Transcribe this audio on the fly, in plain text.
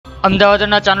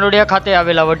અમદાવાદના ચાંદલોડિયા ખાતે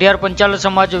આવેલા વઢિયાર પંચાલ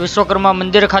સમાજ વિશ્વકર્મા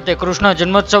મંદિર ખાતે કૃષ્ણ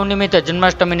જન્મોત્સવ નિમિત્તે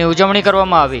જન્માષ્ટમીની ઉજવણી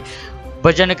કરવામાં આવી।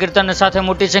 ભજન કીર્તન સાથે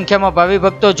મોટી સંખ્યામાં ભાવિ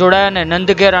ભક્તો જોડાયા અને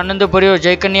નંદઘેર આનંદભર્યો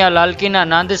જય કન્યા લાલકીના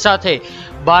નાદ સાથે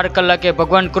 12 કલાકે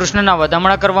ભગવાન કૃષ્ણના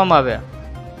વધામણા કરવામાં આવ્યા।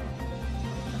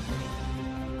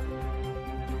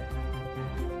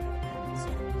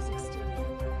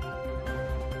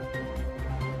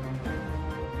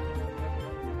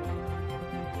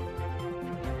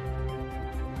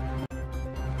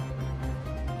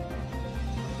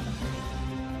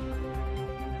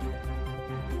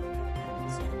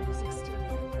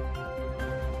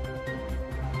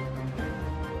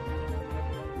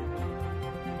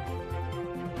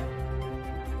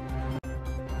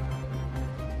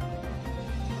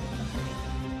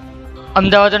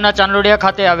 અમદાવાદના ચાંદલોડિયા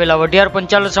ખાતે આવેલા વઢિયાર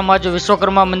પંચાલ સમાજ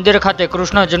વિશ્વકર્મા મંદિર ખાતે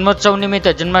કૃષ્ણ જન્મોત્સવ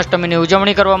નિમિત્તે જન્માષ્ટમીની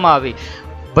ઉજવણી કરવામાં આવી।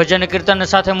 ભજન કીર્તન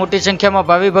સાથે મોટી સંખ્યામાં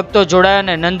ભાવિ ભક્તો જોડાયા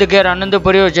અને નંદઘેર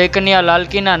આનંદભર્યો જય કન્યા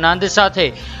લાલકીના નાદ સાથે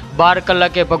 12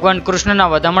 કલાકે ભગવાન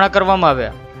કૃષ્ણના વધામણા કરવામાં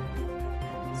આવ્યા।